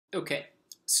Okay,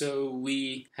 so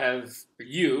we have, or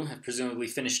you have presumably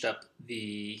finished up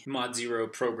the Mod Zero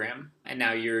program, and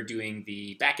now you're doing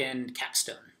the backend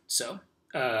capstone. So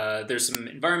there's some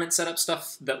environment setup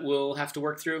stuff that we'll have to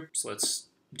work through, so let's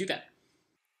do that.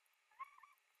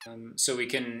 So we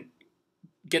can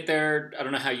get there. I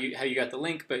don't know how you got the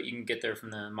link, but you can get there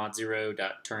from the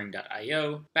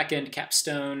modzero.turing.io. Backend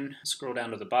capstone, scroll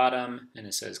down to the bottom, and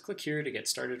it says click here to get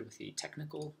started with the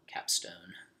technical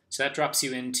capstone. So that drops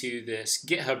you into this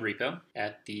GitHub repo.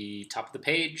 At the top of the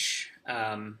page,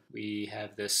 we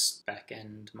have this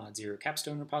backend Mod Zero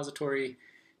capstone repository,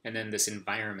 and then this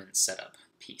environment setup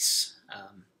piece.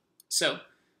 So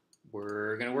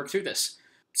we're going to work through this.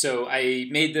 So I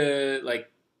made the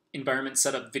environment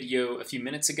setup video a few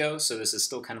minutes ago, so this is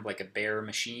still kind of like a bare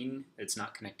machine. It's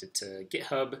not connected to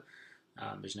GitHub.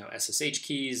 There's no SSH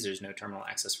keys. There's no terminal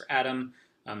access for Atom.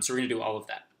 So we're going to do all of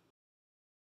that.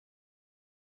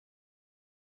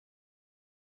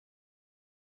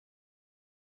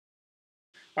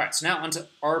 All right, so now onto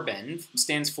Rbenv. It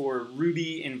stands for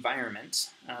Ruby Environment.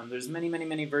 There's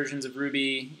many versions of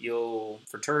Ruby.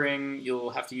 For Turing,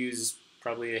 you'll have to use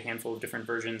probably a handful of different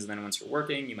versions, and then once you're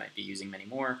working, you might be using many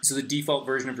more. So the default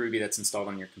version of Ruby that's installed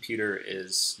on your computer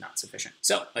is not sufficient.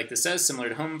 So, like this says, similar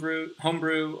to Homebrew,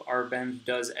 Rbenv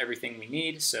does everything we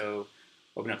need. So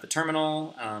open up the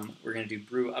terminal. We're going to do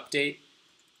brew update.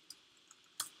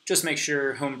 Just make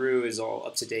sure Homebrew is all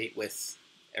up to date with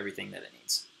everything that it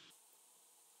needs.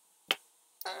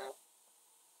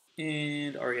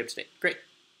 And already up to date. Great.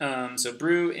 So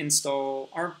brew install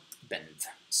Rbenv.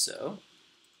 So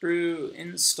brew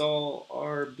install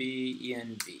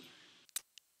Rbenv.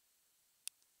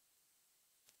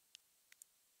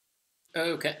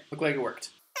 Okay, looked like it worked.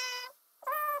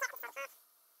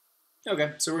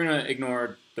 Okay, so we're going to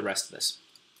ignore the rest of this.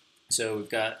 So we've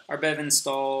got Rbenv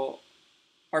install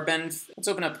Rbenv. Let's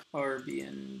open up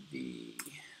Rbenv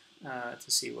to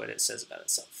see what it says about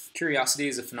itself. Curiosity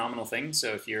is a phenomenal thing, so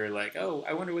if you're like, oh,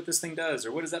 I wonder what this thing does,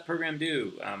 or what does that program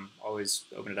do, always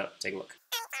open it up, take a look.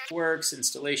 Works,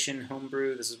 installation,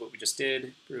 homebrew, this is what we just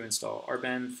did. Brew install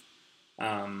Rbenv,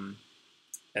 and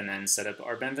then set up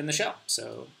Rbenv in the shell.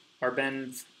 So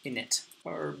Rbenv init.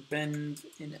 Rbenv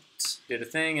init. Did a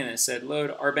thing, and it said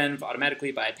load Rbenv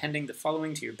automatically by appending the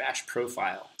following to your bash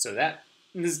profile. So that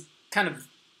is kind of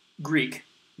Greek.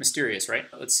 Mysterious, right?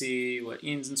 Let's see what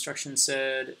Ian's instruction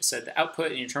said. It said the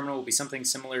output in your terminal will be something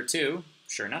similar to,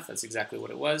 sure enough, that's exactly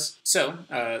what it was. So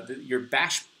your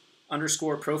bash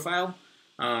underscore profile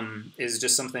is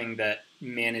just something that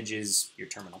manages your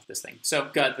terminal, this thing. So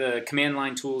got the command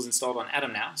line tools installed on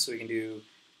Atom now, so we can do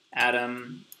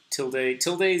Atom tilde.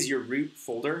 Tilde is your root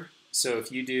folder. So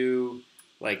if you do,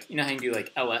 you know how you can do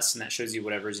ls and that shows you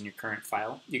whatever's in your current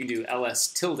file? You can do ls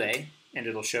tilde, and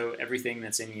it'll show everything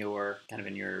that's in your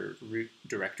root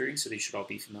directory. So these should all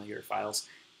be familiar files.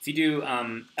 If you do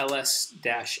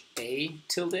ls-a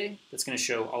tilde, that's going to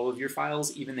show all of your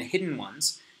files, even the hidden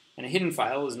ones. And a hidden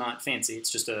file is not fancy.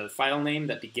 It's just a file name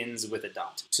that begins with a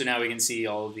dot. So now we can see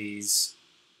all of these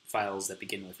files that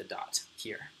begin with a dot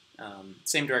here.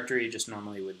 Same directory, just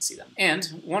normally wouldn't see them. And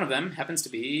one of them happens to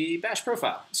be bash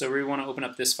profile. So we want to open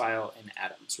up this file in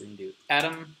Atom. So we're going to do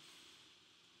atom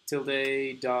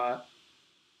tilde dot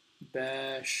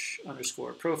bash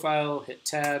underscore profile, hit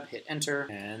tab, hit enter,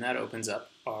 and that opens up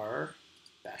our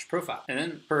bash profile. And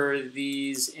then per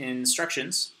these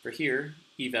instructions for here,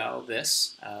 eval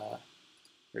this,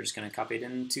 we're just going to copy it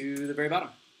into the very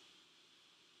bottom.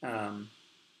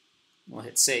 We'll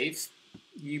hit save.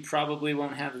 You probably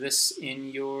won't have this in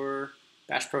your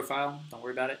bash profile. Don't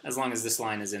worry about it. As long as this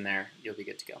line is in there, you'll be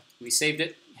good to go. We saved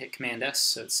it, hit Command S,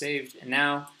 so it's saved. And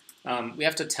now we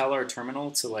have to tell our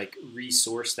terminal to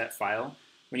resource that file.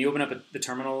 When you open up the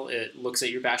terminal, it looks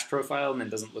at your bash profile and then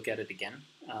doesn't look at it again.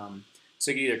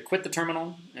 So you can either quit the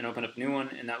terminal and open up a new one,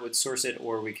 and that would source it,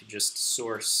 or we could just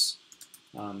source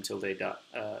tilde dot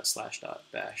slash dot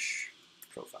bash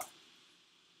profile.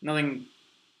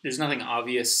 There's nothing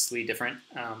obviously different,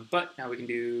 but now we can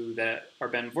do that.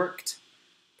 Rbenv worked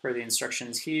per the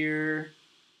instructions here.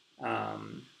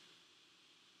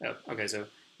 Okay, so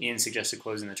Ian suggested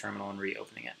closing the terminal and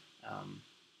reopening it.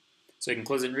 So you can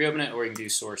close it and reopen it, or you can do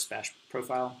source bash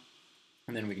profile,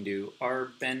 and then we can do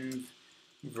Rbenv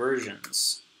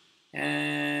versions,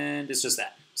 and it's just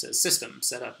that. It says system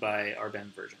set up by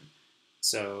Rbenv version.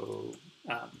 So,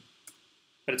 but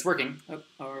it's working.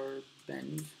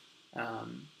 Rbenv.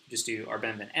 Just do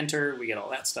Rbenv and enter. We get all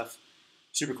that stuff.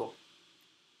 Super cool.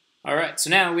 All right, so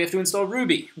now we have to install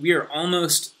Ruby. We are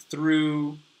almost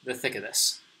through the thick of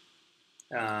this.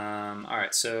 All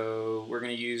right, so we're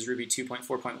going to use Ruby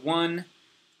 2.4.1.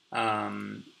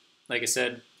 Like I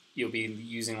said, you'll be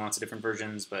using lots of different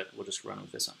versions, but we'll just run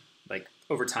with this one. Like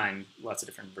over time, lots of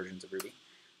different versions of Ruby.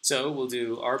 So we'll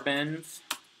do rbenv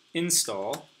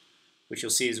install, which you'll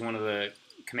see is one of the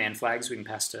command flags we can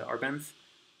pass to rbenv.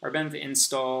 Rbenv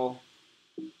install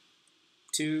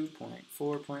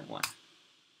 2.4.1.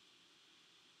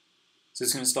 So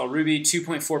it's going to install Ruby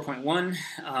 2.4.1,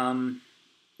 and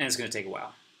it's going to take a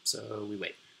while. So we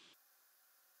wait.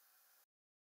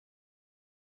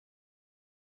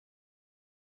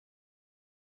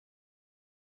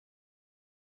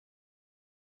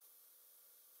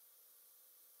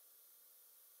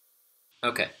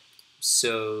 Okay,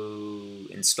 so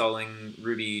installing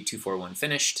Ruby 2.4.1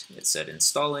 finished. It said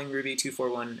installing Ruby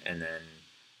 2.4.1, and then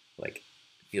like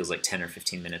feels like 10 or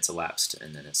 15 minutes elapsed,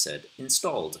 and then it said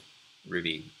installed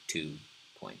Ruby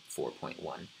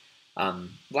 2.4.1.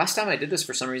 Last time I did this,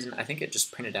 for some reason, I think it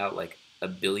just printed out like a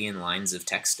billion lines of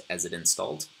text as it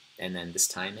installed, and then this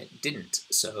time it didn't.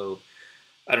 So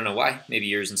I don't know why. Maybe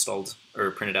yours installed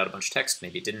or printed out a bunch of text,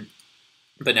 maybe it didn't.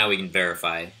 But now we can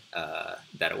verify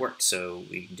that it worked. So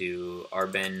we can do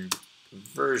rbenv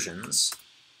versions,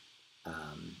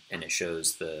 and it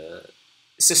shows the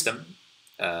system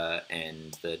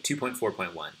and the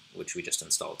 2.4.1, which we just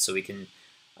installed. So we can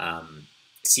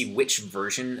see which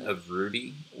version of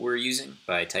Ruby we're using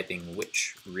by typing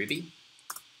which Ruby.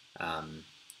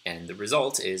 And the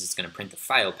result is it's going to print the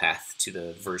file path to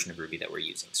the version of Ruby that we're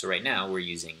using. So right now we're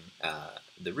using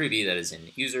the Ruby that is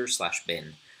in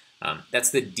user/bin. That's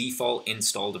the default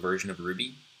installed version of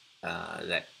Ruby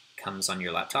that comes on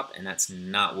your laptop, and that's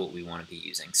not what we want to be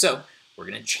using. So we're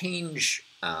going to change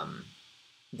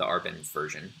the rbenv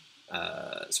version.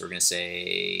 So we're going to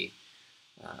say,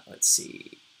 let's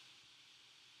see.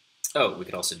 Oh, we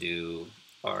could also do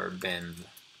rbenv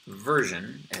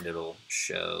version, and it'll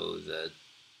show the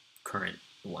current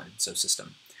one, so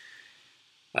system.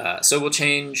 So we'll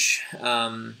change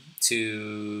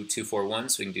to 2.4.1,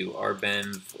 so we can do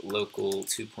rbenv local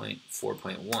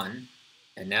 2.4.1,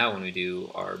 and now when we do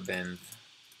rbenv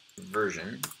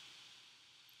version,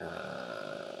 rbenv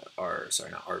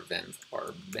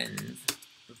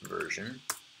version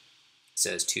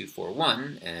says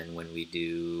 2.4.1, and when we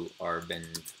do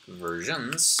rbenv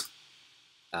versions,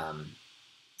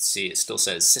 see, it still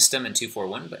says system and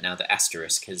 2.4.1, but now the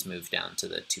asterisk has moved down to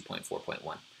the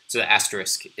 2.4.1. So the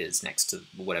asterisk is next to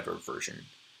whatever version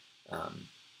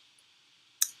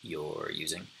you're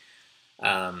using.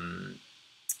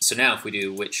 So now if we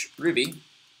do which Ruby,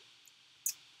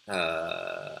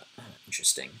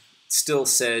 interesting. It still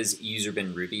says user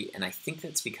bin Ruby, and I think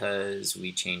that's because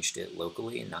we changed it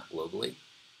locally and not globally.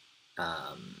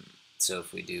 So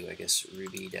if we do, I guess,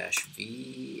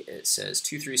 ruby-v, it says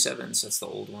 2.3.7, so that's the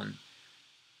old one.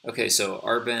 Okay, so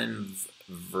rbenv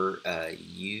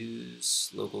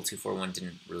use local 2.4.1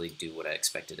 didn't really do what I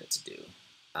expected it to do.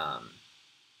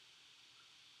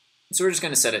 So we're just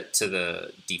going to set it to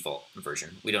the default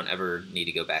version. We don't ever need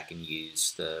to go back and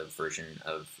use the version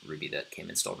of Ruby that came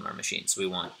installed on our machine. So we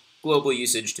want global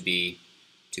usage to be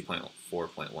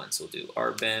 2.4.1. So we'll do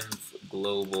rbenv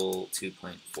global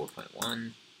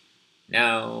 2.4.1.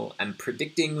 Now I'm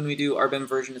predicting when we do rbenv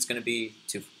version, it's going to be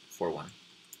 2.4.1.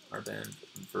 Rbenv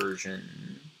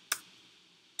version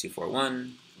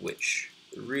 2.4.1, which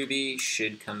Ruby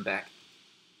should come back.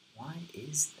 Why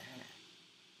is that?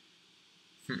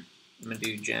 I'm going to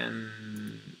do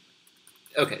gem.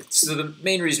 Okay, so the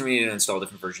main reason we need to install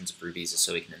different versions of Rubies is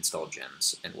so we can install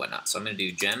gems and whatnot. So I'm going to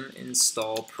do gem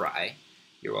install pry.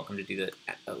 You're welcome to do that.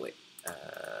 Oh, wait.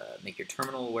 Make your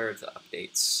terminal aware of the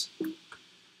updates.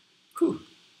 Whew,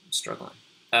 I'm struggling.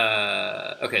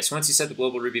 Okay, so once you set the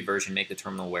global Ruby version, make the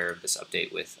terminal aware of this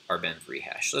update with rbenv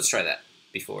rehash. Let's try that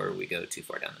before we go too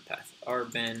far down the path.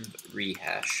 Rbenv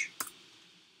rehash.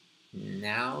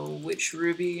 Now which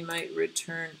Ruby might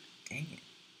return? Dang it.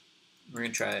 We're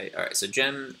going to try, all right, so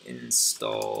gem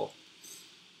install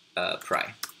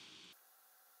pry.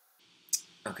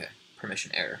 Okay,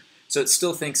 permission error. So it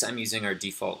still thinks I'm using our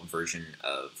default version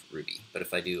of Ruby, but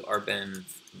if I do rbenv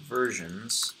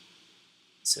versions,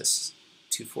 it says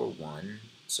 2.4.1,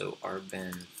 so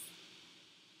rbenv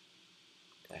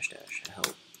 --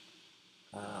 help.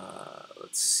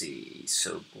 Let's see,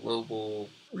 so global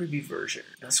Ruby version.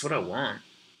 That's what I want.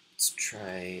 Let's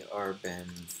try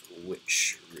rbenv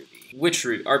which Ruby.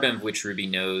 Rbenv which Ruby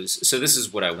knows. So this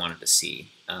is what I wanted to see,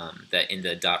 that in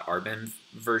the .rbenv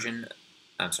version,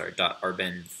 I'm sorry,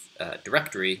 .rbenv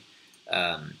directory,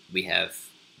 we have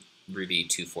Ruby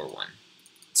 2.4.1.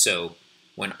 So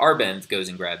when rbenv goes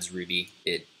and grabs Ruby,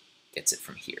 it gets it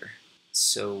from here.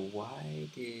 So why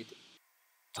did...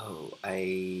 Oh,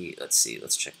 let's see,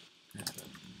 let's check.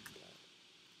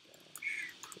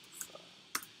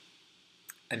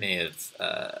 I may have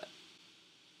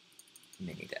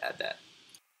may need to add that.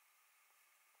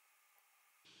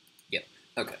 Yep.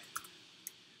 Okay.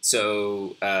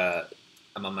 So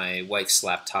I'm on my wife's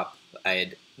laptop. I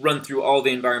had run through all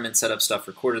the environment setup stuff,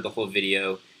 recorded the whole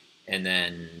video, and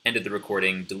then ended the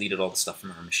recording, deleted all the stuff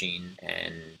from her machine,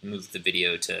 and moved the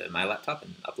video to my laptop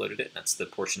and uploaded it. That's the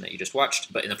portion that you just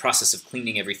watched. But in the process of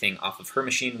cleaning everything off of her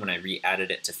machine, when I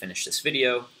re-added it to finish this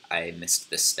video, I missed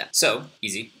this step. So,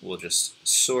 easy. We'll just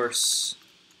source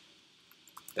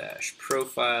bash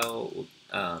profile.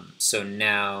 So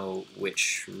now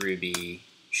which Ruby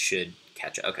should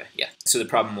catch up? Okay, yeah. So the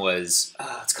problem was,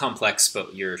 it's complex,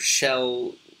 but your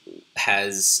shell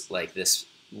has like this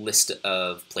list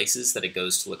of places that it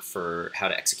goes to look for how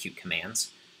to execute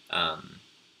commands.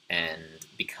 And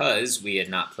because we had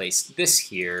not placed this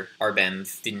here,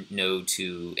 Rbenv didn't know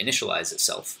to initialize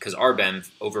itself, because Rbenv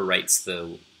overwrites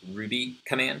the Ruby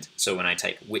command. So when I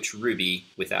type which Ruby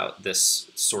without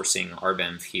this sourcing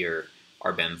Rbenv here,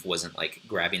 Rbenv wasn't like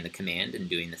grabbing the command and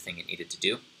doing the thing it needed to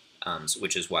do,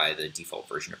 which is why the default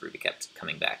version of Ruby kept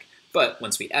coming back. But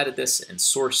once we added this and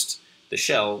sourced the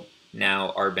shell,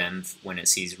 now Rbenv, when it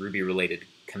sees Ruby-related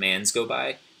commands go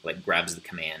by, like grabs the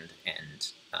command and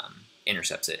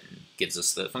intercepts it and gives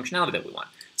us the functionality that we want.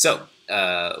 So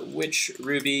which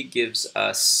Ruby gives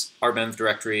us Rbenv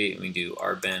directory, and we do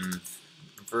Rbenv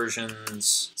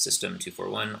versions system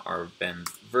 241 Rbenv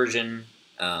version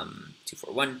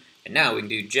 241, and now we can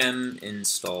do gem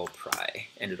install pry,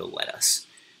 and it'll let us,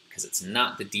 because it's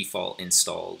not the default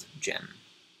installed gem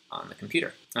on the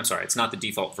computer. I'm sorry, it's not the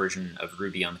default version of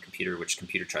Ruby on the computer, which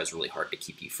computer tries really hard to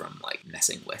keep you from like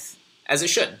messing with, as it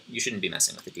should. You shouldn't be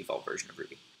messing with the default version of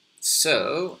Ruby.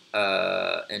 So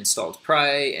installed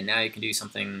pry, and now you can do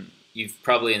something you've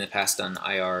probably in the past done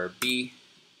IRB.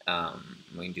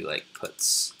 We can do like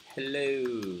puts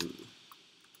hello,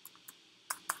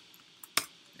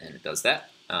 and it does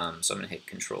that. So I'm going to hit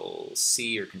Control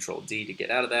C or Control D to get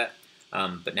out of that.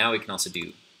 But now we can also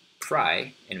do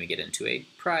pry, and we get into a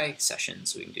pry session.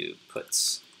 So we can do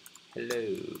puts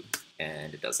hello,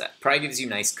 and it does that. Pry gives you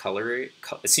nice color.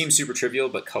 It seems super trivial,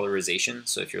 but colorization.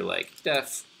 So if you're like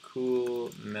def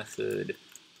cool method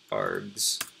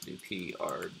args, do p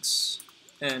args,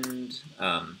 and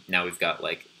now we've got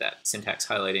like that syntax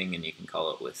highlighting, and you can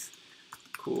call it with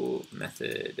cool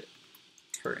method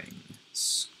Turing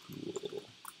school,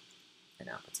 and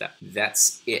now it's that.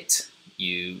 That's it.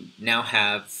 You now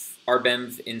have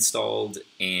Rbenv installed,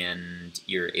 and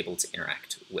you're able to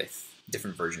interact with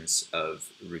different versions of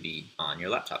Ruby on your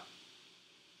laptop.